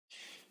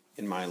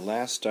In my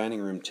last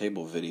dining room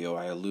table video,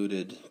 I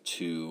alluded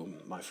to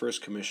my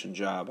first commission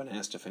job and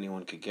asked if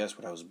anyone could guess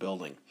what I was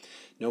building.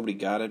 Nobody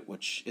got it,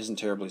 which isn't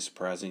terribly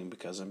surprising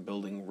because I'm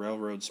building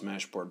Railroad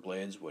Smashboard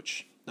Blades,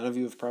 which none of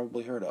you have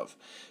probably heard of.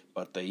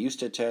 But they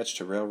used to attach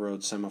to railroad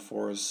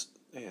semaphores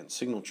and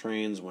signal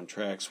trains when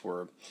tracks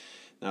were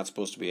not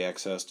supposed to be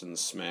accessed and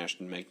smashed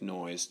and make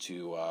noise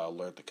to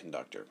alert the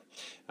conductor.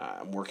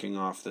 I'm working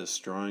off this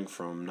drawing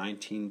from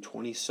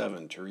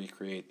 1927 to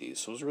recreate these,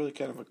 so it was really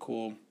kind of a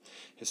cool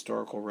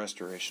historical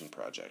restoration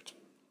project.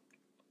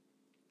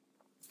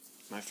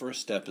 My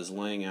first step is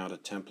laying out a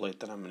template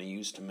that I'm going to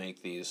use to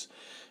make these.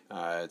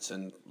 It's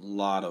a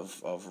lot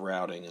of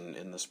routing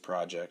in this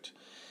project.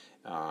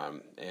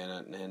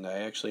 And I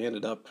actually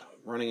ended up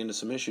running into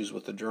some issues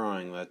with the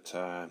drawing that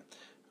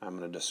I'm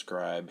going to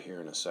describe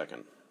here in a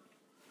second.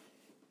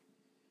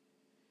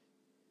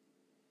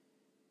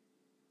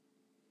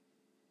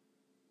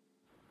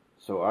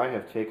 So I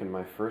have taken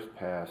my first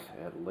pass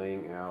at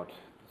laying out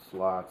the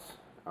slots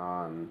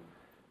on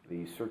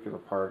the circular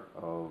part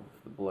of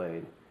the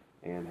blade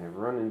and have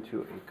run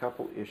into a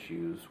couple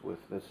issues with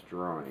this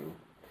drawing.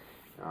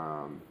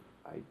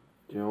 I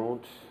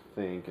don't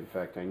think, in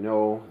fact I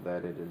know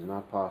that it is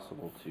not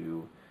possible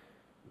to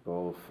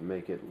both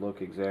make it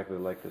look exactly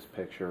like this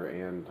picture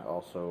and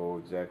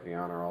also exactly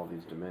honor all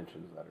these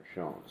dimensions that are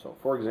shown. So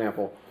for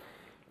example,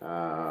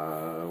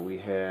 we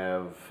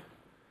have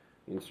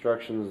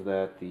instructions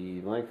that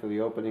the length of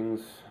the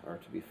openings are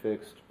to be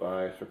fixed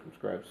by a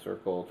circumscribed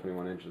circle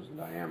 21 inches in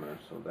diameter.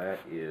 So that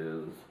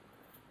is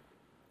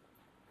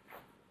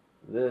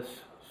this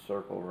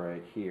circle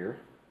right here.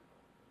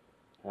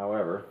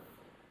 However,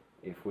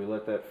 if we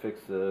let that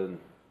fix the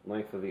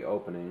length of the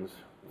openings,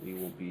 we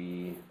will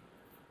be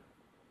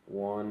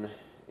 1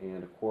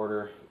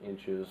 1/4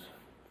 inches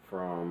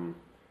from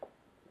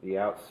the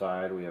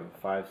outside. We have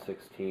a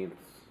 5/16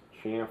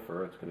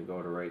 chamfer. It's going to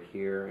go to right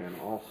here, and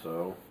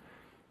also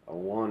a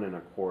 1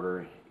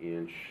 1/4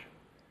 inch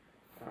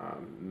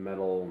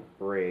metal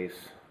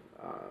brace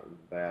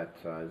that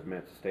is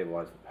meant to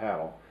stabilize the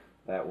paddle.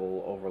 That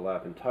will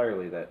overlap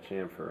entirely that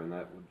chamfer, and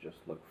that would just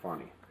look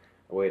funny.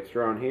 The way it's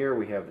drawn here,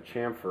 we have the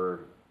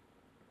chamfer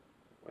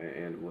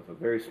and with a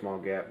very small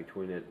gap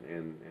between it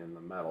and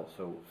the metal.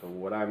 So the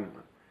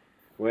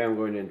way I'm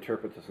going to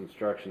interpret this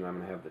instruction, I'm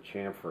going to have the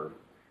chamfer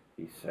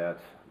be set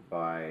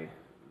by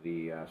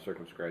the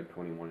circumscribed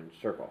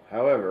 21-inch circle.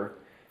 However,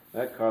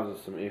 that causes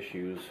some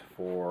issues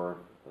for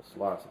the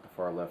slots at the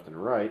far left and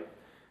right,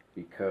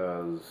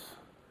 because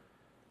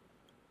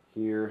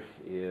here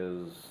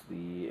is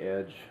the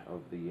edge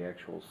of the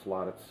actual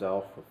slot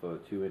itself with a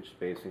 2-inch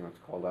spacing that's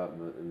called out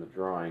in the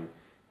drawing.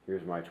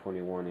 Here's my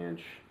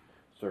 21-inch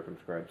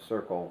circumscribed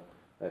circle.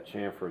 That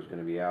chamfer is going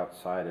to be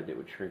outside it. It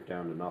would shrink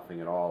down to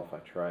nothing at all if I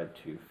tried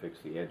to fix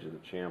the edge of the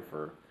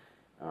chamfer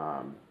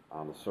on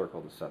the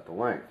circle to set the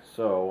length.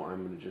 So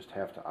I'm going to just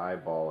have to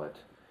eyeball it.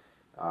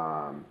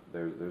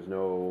 There's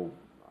no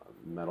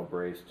metal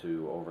brace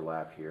to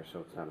overlap here, so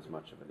it's not as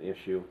much of an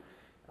issue.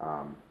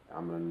 I'm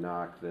going to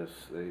knock this,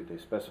 they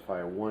specify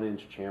a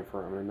 1-inch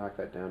chamfer. I'm going to knock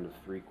that down to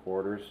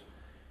 3/4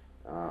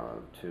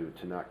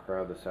 to not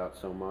crowd this out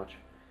so much.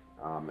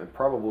 And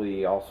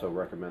probably also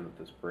recommend that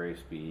this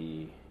brace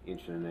be 1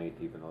 1/8",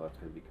 even though that's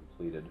going to be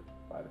completed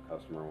by the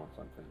customer once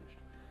I'm finished.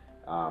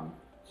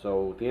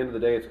 So at the end of the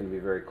day, it's going to be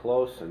very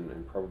close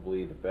and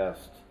probably the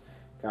best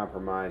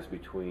compromise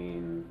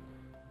between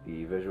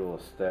the visual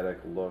aesthetic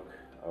look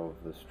of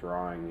this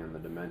drawing and the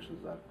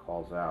dimensions that it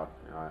calls out,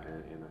 and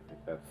I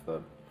think that's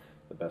the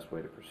best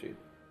way to proceed.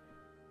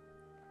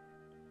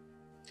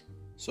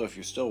 So if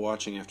you're still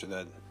watching after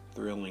that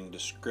thrilling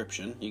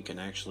description, you can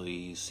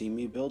actually see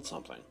me build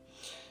something.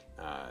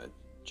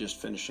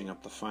 Just finishing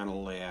up the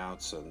final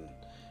layouts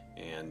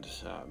and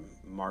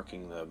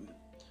marking the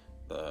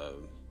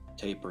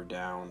taper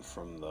down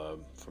from the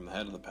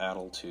head of the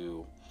paddle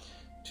to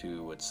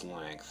its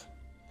length.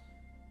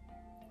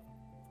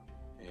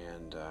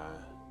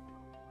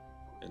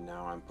 And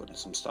now I'm putting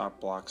some stop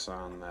blocks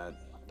on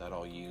that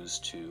I'll use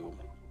to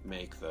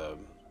make the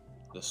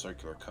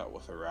circular cut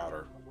with a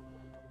router,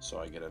 so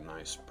I get a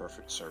nice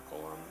perfect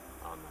circle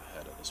on the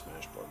head of the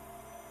smashboard.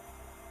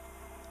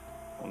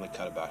 I'm going to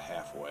cut about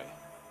halfway.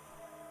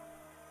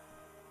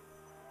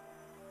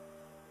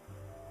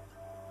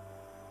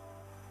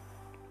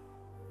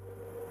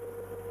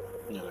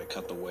 And I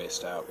cut the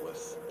waist out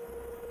with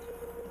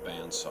a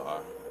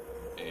bandsaw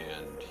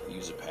and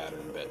use a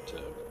pattern bit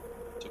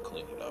to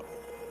clean it up.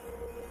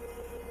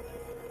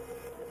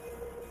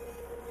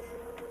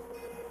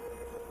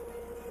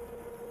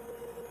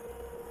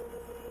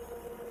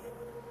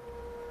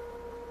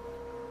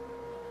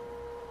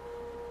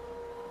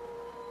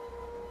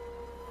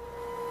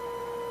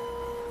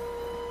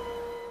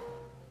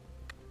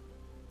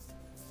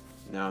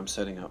 Now I'm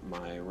setting up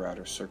my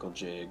router circle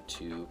jig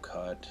to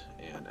cut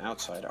an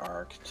outside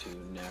arc to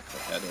neck the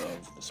head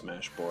of the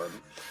smashboard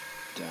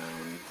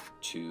down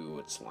to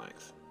its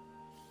length.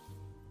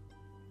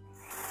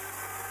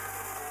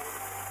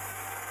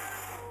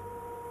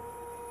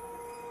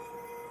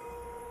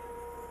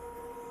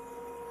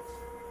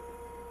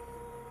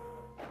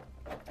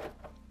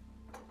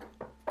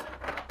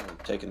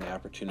 taking the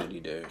opportunity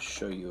to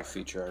show you a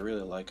feature I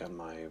really like on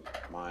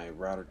my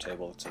router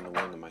table that's in the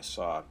wing of my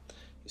saw.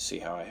 You see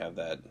how I have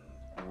that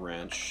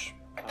wrench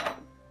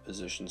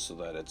positioned so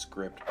that it's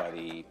gripped by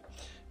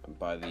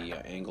the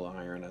angle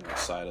iron on the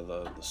side of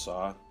the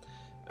saw.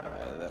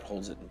 That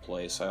holds it in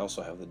place. I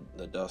also have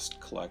the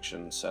dust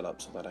collection set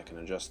up so that I can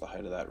adjust the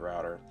height of that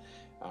router,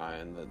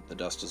 and the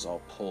dust is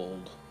all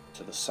pulled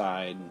to the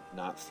side,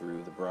 not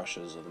through the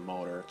brushes of the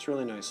motor. It's a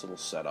really nice little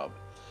setup.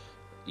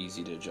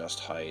 Easy to adjust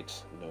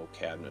height, no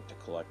cabinet to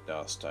collect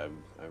dust. I've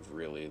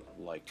really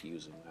liked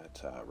using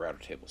that router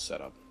table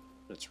setup.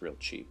 It's real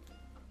cheap.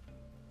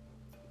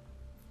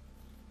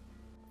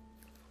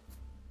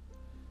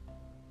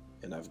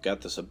 And I've got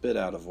this a bit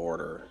out of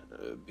order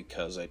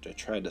because I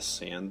tried to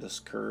sand this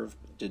curve.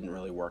 It didn't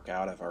really work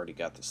out. I've already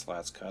got the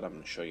slats cut. I'm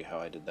going to show you how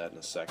I did that in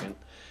a second.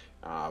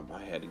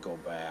 I had to go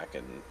back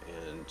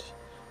and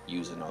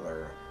use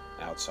another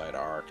outside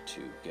arc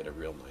to get a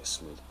real nice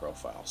smooth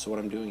profile. So what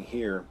I'm doing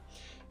here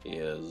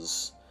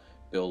is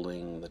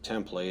building the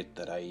template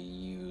that I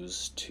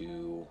use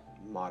to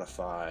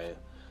modify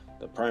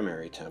the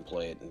primary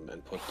template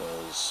and put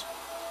those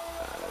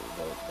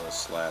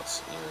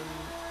slats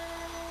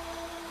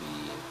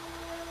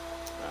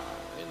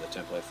in the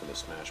template for the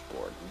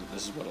Smashboard.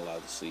 This is what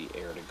allows the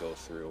air to go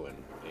through and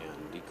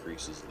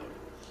decreases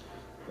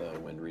the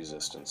wind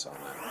resistance on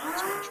that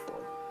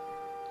Smashboard.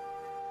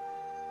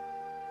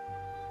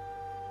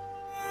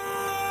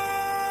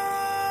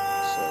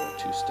 So a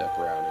two-step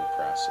routing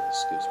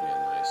process gives me a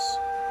nice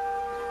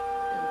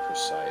and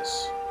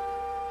precise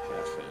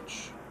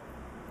half-inch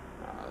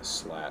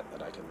slat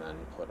that I can then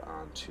put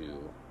onto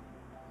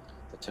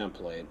the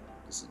template.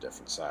 This is a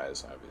different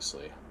size,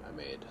 obviously. I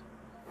made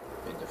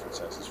different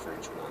sizes for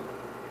each one.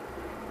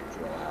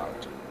 Drill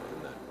out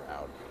and then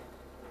route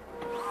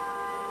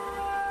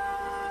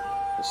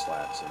the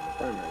slats in the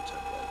primary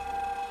template.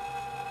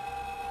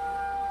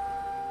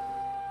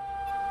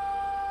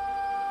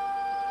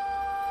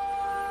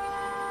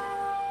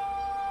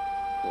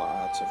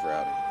 Lots of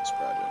routing in this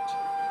project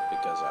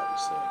because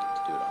obviously I get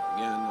to do it all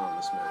again on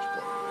the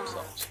Smashboard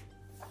myself.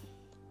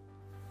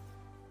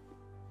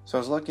 So I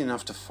was lucky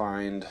enough to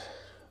find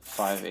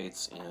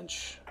 5/8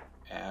 inch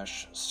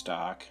ash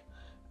stock,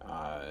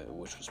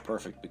 which was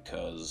perfect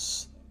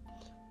because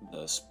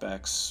the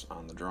specs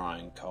on the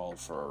drawing called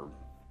for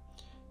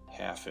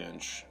 1/2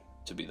 inch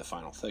to be the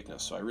final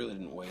thickness, so I really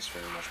didn't waste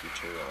very much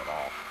material at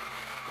all.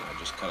 And I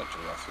just cut it to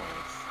rough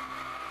length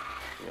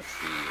with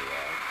the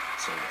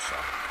sander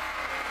saw.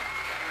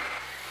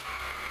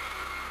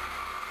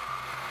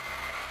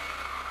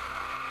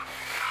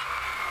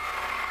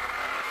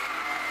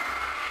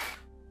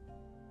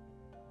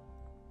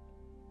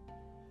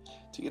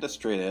 To get a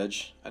straight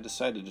edge, I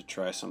decided to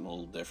try something a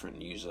little different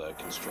and use a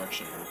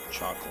construction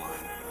chalk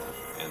line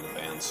and the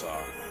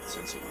bandsaw,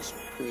 since it was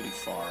pretty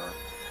far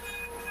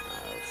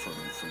from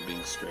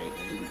being straight.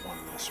 I didn't want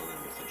to mess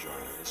around with the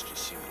joiner. This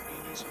just seemed to be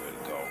an easy way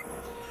to go.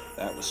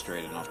 That was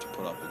straight enough to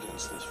put up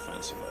against the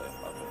fence of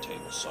a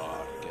table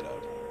saw, get a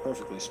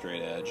perfectly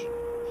straight edge,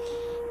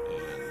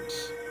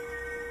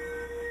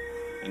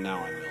 and now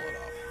I mill it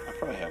up. I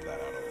probably have that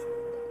out of it.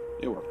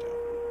 It worked out.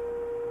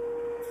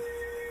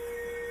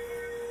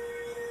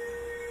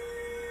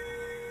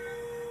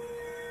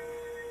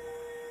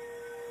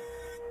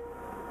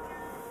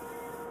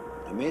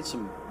 I made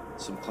some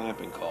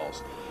clamping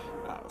calls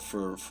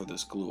for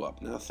this glue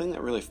up. Now the thing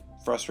that really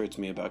frustrates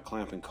me about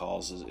clamping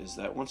calls is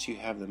that once you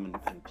have them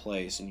in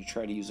place and you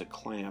try to use a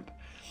clamp,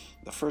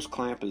 the first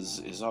clamp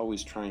is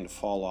always trying to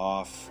fall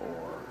off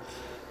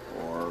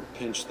or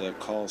pinch the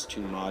calls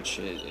too much.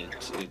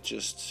 It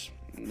just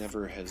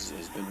never has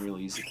been a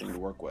really easy thing to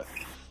work with.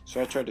 So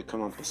I tried to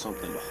come up with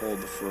something to hold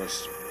the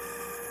first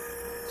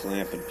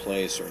clamp in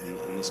place, or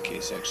in this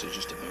case actually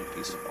just a big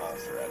piece of ball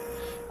thread.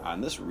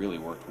 And this really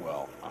worked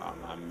well.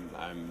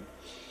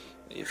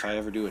 If I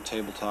ever do a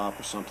tabletop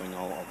or something,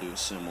 I'll do a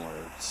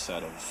similar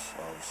set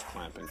of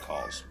clamping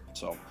calls.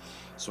 So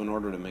in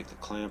order to make the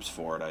clamps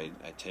for it,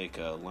 I take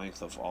a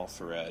length of all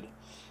thread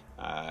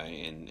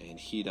and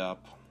heat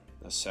up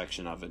a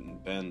section of it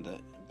and bend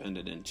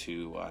it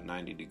into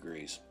 90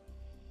 degrees.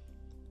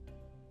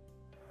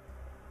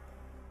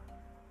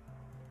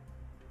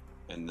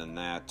 And then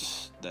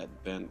that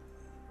bent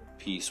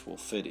piece will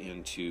fit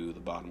into the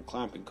bottom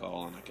clamping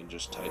call, and I can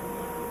just tighten it with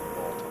a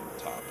bolt on the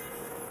top.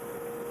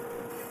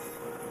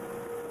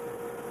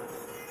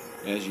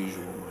 As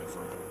usual, my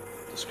verbal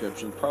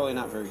description, probably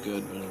not very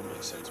good, but it'll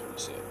make sense when you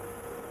see it.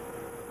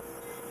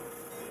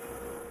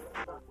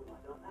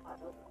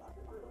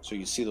 So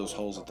you see those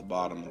holes at the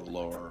bottom of the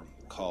lower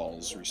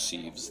calls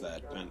receives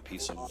that bent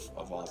piece of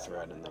all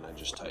thread, and then I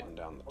just tighten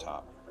down the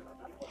top.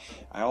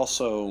 I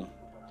also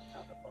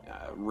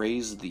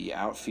raise the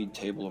outfeed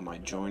table of my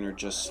joiner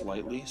just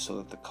slightly so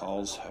that the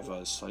calls have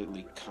a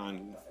slightly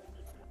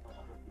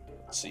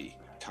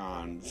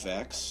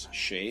convex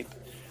shape,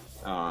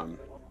 and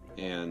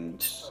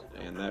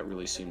that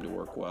really seemed to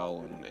work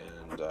well and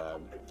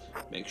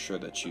make sure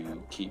that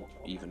you keep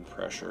even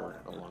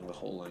pressure along the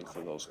whole length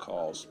of those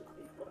calls.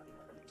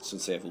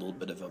 since they have a little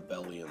bit of a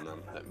belly in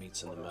them that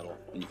meets in the middle.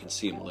 And you can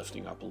see them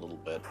lifting up a little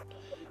bit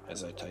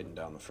as I tighten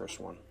down the first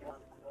one.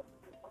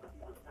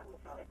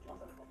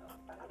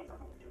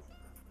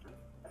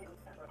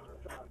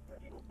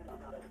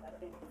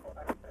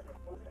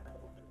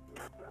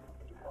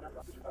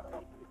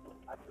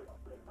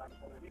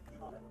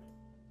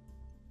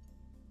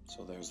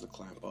 So there's the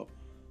clamp up.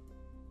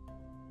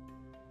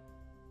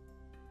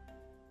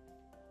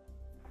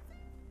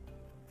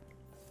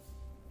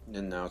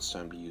 And now it's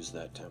time to use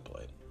that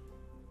template.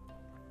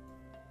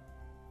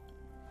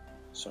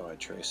 So I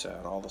trace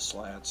out all the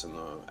slats in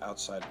the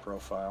outside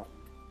profile.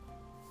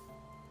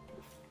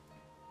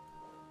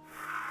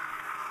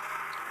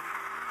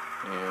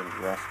 And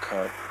rough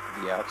cut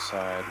the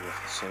outside with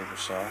the saber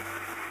saw.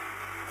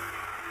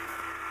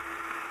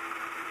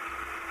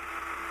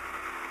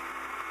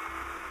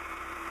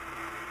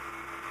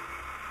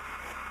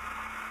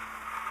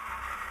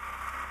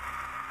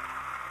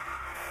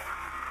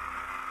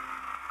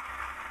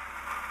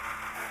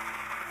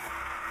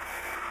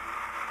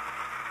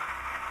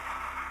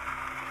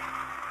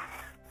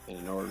 And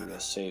in order to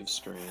save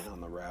strain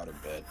on the router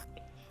bit,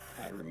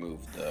 I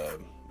removed the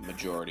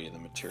majority of the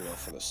material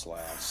for the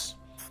slats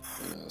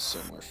in a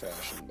similar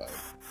fashion by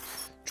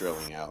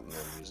drilling out and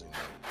then using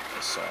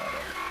the saw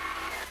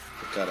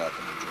to cut out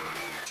the majority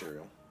of the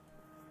material.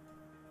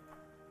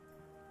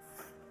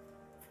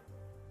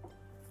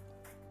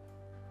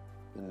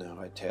 And now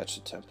I attach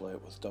the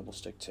template with double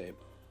stick tape.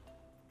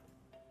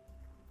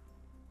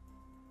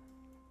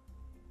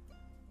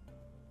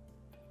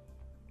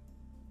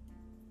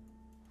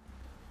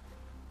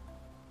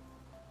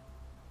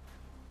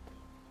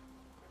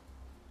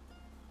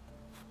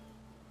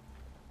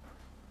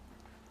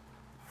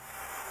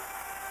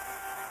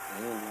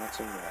 And lots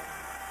of routing.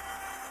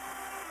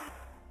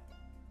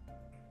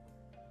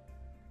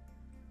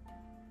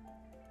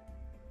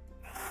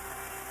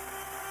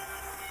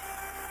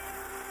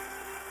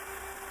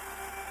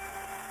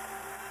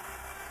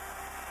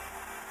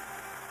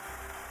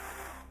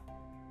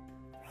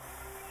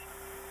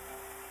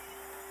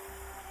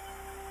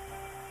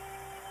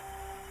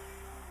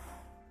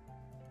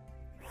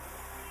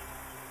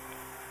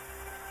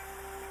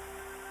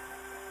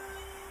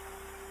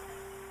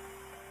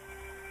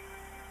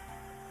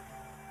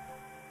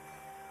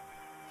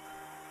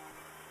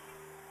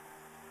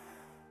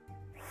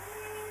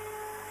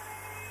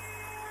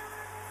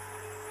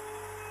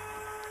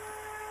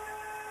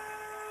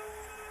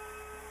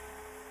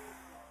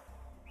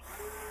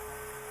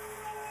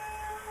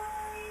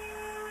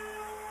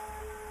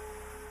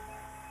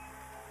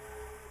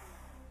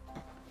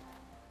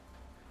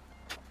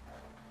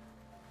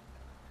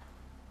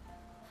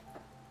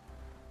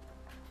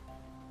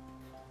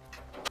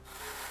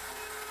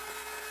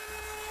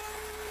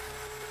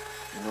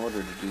 In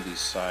order to do these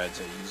sides,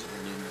 I use an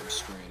aluminum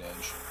straight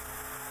edge.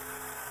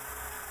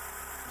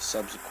 The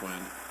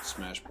subsequent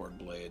smashboard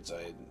blades,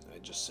 I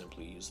just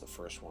simply use the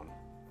first one.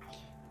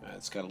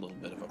 It's got a little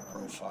bit of a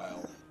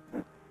profile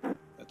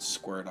that's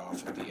squared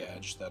off at the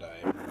edge that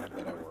I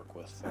work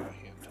with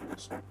hand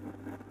tools.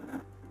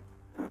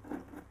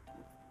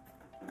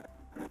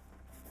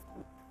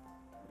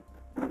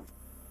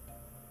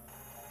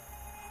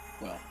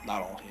 Well,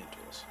 not all hand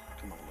tools.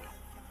 Come on now.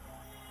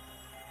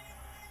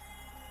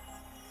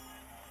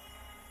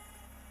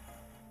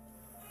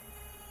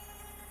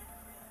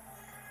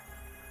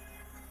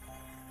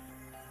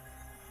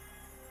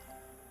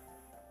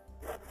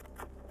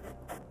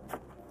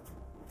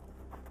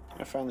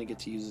 I finally get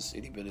to use this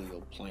itty bitty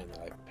little plane that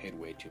I paid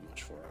way too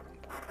much for at one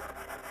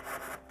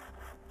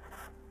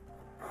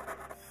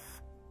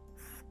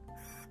point.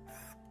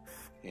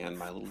 And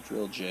my little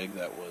drill jig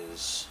that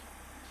was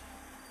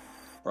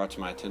brought to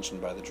my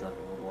attention by the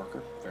drunken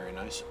woodworker. Very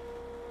nice.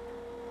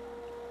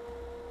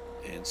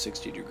 And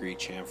 60-degree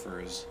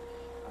chamfers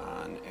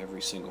on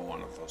every single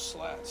one of those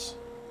slats.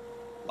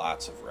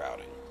 Lots of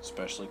routing,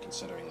 especially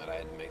considering that I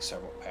had to make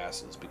several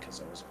passes because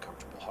I wasn't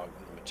comfortable hugging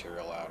the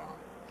material out on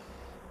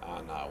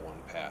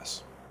one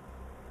pass.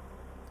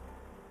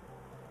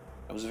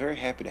 I was very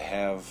happy to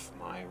have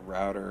my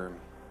router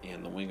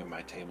in the wing of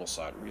my table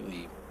saw. It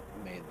really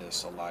made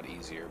this a lot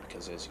easier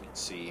because, as you can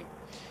see,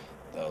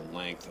 the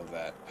length of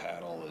that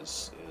paddle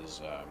is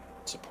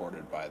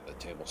supported by the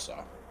table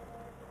saw.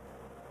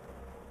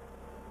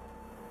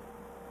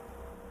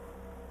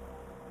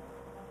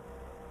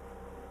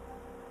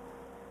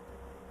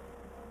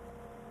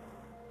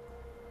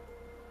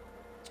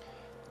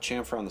 The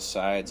chamfer on the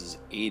sides is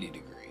 80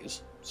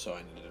 degrees, so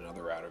I needed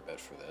another router bit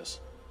for this.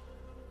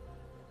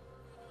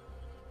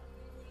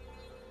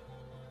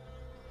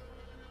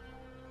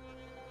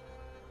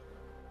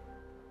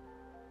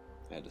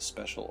 I had to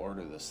special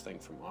order this thing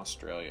from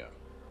Australia,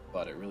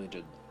 but it really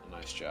did a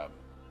nice job.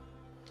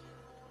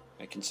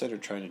 I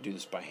considered trying to do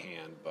this by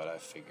hand, but I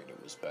figured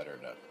it was better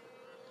to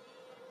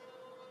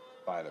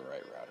buy the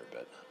right router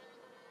bit.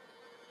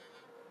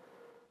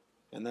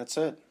 And that's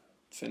it.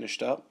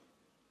 Finished up.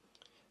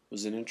 It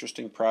was an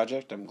interesting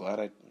project. I'm glad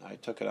I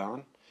took it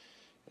on,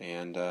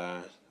 and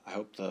I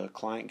hope the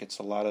client gets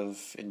a lot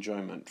of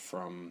enjoyment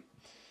from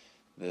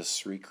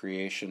this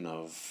recreation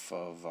of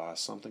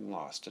something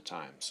lost to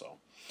time. So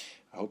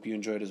I hope you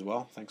enjoyed as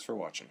well. Thanks for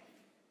watching.